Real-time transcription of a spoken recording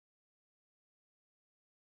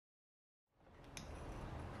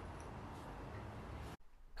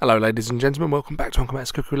Hello ladies and gentlemen, welcome back to Uncle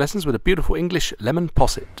Matt's Cookery Lessons with a beautiful English lemon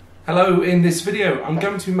posset. Hello, in this video I'm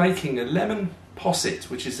going to be making a lemon posset,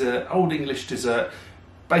 which is an old English dessert,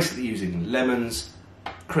 basically using lemons,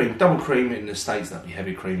 cream, double cream in the States, that'd be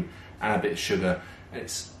heavy cream, and a bit of sugar.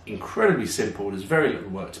 It's incredibly simple, there's very little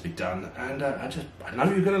work to be done, and I know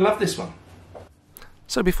you're going to love this one.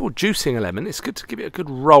 So before juicing a lemon, it's good to give it a good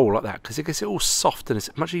roll like that, because it gets it all soft and it's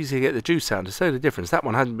much easier to get the juice out. To say the difference, that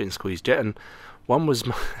one hasn't been squeezed yet, and one was...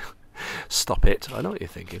 Stop it, I know what you're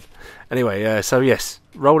thinking. Anyway, so yes,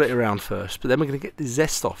 roll it around first, but then we're going to get the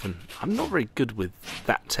zest off, and I'm not very good with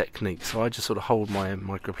that technique, so I just sort of hold my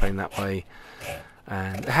microplane that way,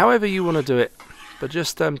 and however you want to do it, but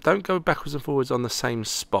just don't go backwards and forwards on the same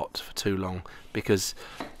spot for too long, because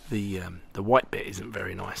the white bit isn't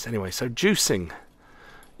very nice. Anyway, so juicing,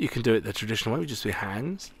 you can do it the traditional way, just with your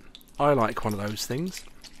hands. I like one of those things,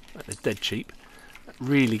 they're dead cheap, it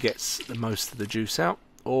really gets the most of the juice out.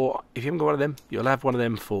 Or if you haven't got one of them, you'll have one of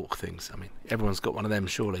them fork things. I mean, everyone's got one of them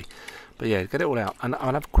surely. But yeah, get it all out. And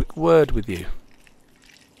I'll have a quick word with you.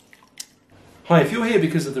 Hi, if you're here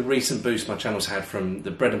because of the recent boost my channel's had from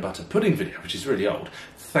the bread and butter pudding video, which is really old,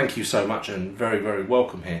 thank you so much and very, very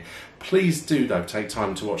welcome here. Please do, though, take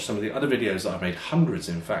time to watch some of the other videos that I've made, hundreds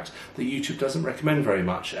in fact, that YouTube doesn't recommend very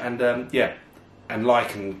much. And yeah, and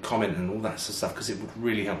like and comment and all that sort of stuff, because it would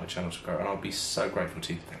really help my channel to grow, and I'll be so grateful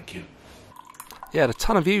to you. Thank you. Yeah, had a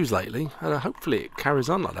ton of views lately, and hopefully it carries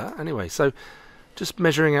on like that. Anyway, so just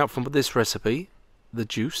measuring out from this recipe, the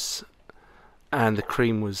juice and the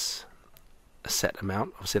cream was a set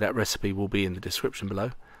amount. Obviously that recipe will be in the description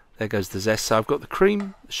below. There goes the zest. So I've got the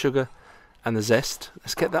cream, the sugar and the zest.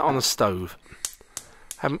 Let's get that on the stove.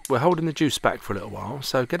 We're holding the juice back for a little while,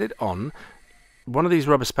 so get it on. One of these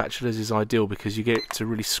rubber spatulas is ideal because you get to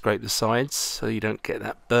really scrape the sides, so you don't get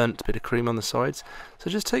that burnt bit of cream on the sides. So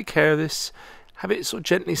just take care of this. Have it sort of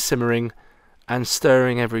gently simmering and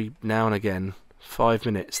stirring every now and again, 5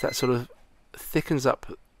 minutes. That sort of thickens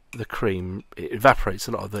up the cream. It evaporates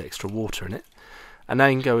a lot of the extra water in it. And now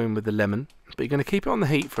you can go in with the lemon. But you're going to keep it on the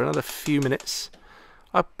heat for another few minutes.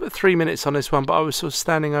 I put 3 minutes on this one, but I was sort of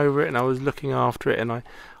standing over it and I was looking after it. And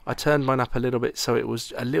I turned mine up a little bit so it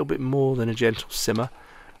was a little bit more than a gentle simmer.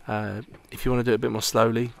 If you want to do it a bit more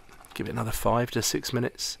slowly, give it another 5 to 6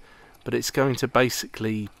 minutes. But it's going to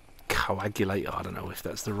basically... coagulate, I don't know if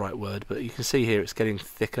that's the right word, but you can see here it's getting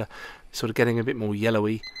thicker, sort of getting a bit more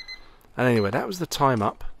yellowy. And anyway, that was the time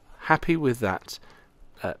up. Happy with that.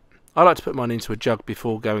 I like to put mine into a jug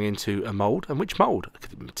before going into a mould. And which mould? It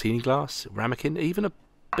could be a martini glass, a ramekin, even a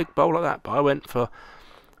big bowl like that, but I went for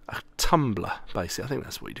a tumbler basically. I think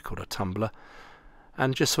that's what you'd call a tumbler,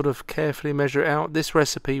 and just sort of carefully measure it out. This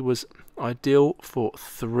recipe was ideal for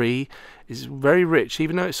 3. It's very rich,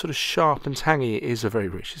 even though it's sort of sharp and tangy, it is a very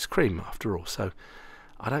rich. It's cream after all, so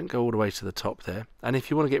I don't go all the way to the top there. And if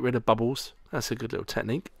you want to get rid of bubbles, that's a good little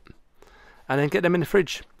technique. And then get them in the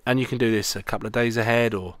fridge. And you can do this a couple of days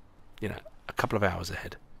ahead, or you know, a couple of hours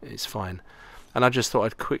ahead. It's fine. And I just thought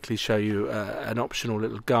I'd quickly show you an optional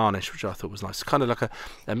little garnish, which I thought was nice. Kind of like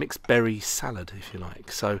a mixed berry salad, if you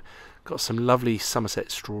like. So got some lovely Somerset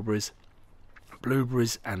strawberries,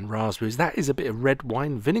 blueberries and raspberries. That is a bit of red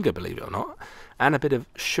wine vinegar, believe it or not, and a bit of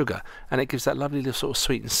sugar, and it gives that lovely little sort of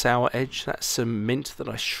sweet and sour edge. That's some mint that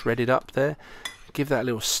I shredded up there. Give that a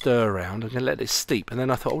little stir around. I'm going to let it steep, and then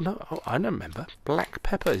I thought, oh no, I don't remember, black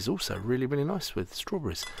pepper is also really, really nice with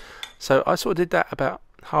strawberries. So I sort of did that about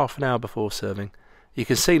half an hour before serving. You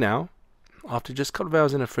can see now, after just a couple of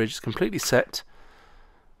hours in the fridge, it's completely set.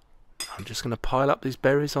 I'm just going to pile up these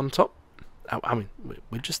berries on top. I mean,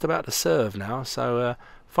 we're just about to serve now, so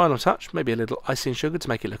final touch, maybe a little icing sugar to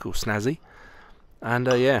make it look all snazzy. And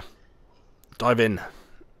yeah, dive in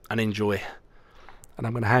and enjoy. And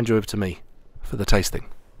I'm going to hand you over to me for the tasting.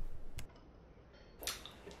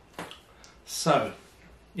 So,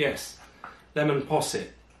 yes, lemon posset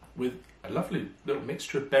with a lovely little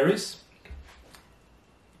mixture of berries.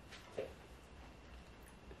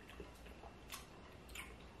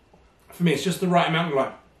 For me, it's just the right amount of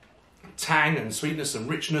like tang and sweetness and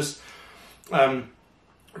richness.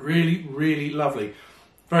 Really, really lovely.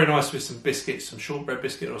 Very nice with some biscuits, some shortbread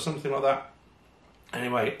biscuit or something like that.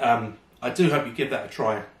 Anyway, I do hope you give that a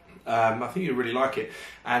try. I think you'll really like it.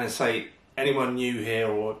 And I say, anyone new here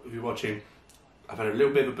or if you're watching, I've had a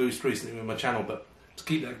little bit of a boost recently with my channel, but to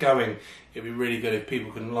keep that going, it'd be really good if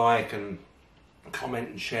people can like and comment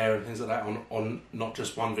and share and things like that on not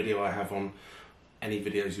just one video I have, on any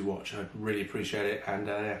videos you watch. I'd really appreciate it. And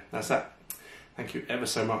yeah, that's that. Thank you ever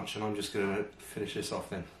so much, and I'm just going to finish this off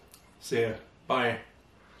then. See ya. Bye.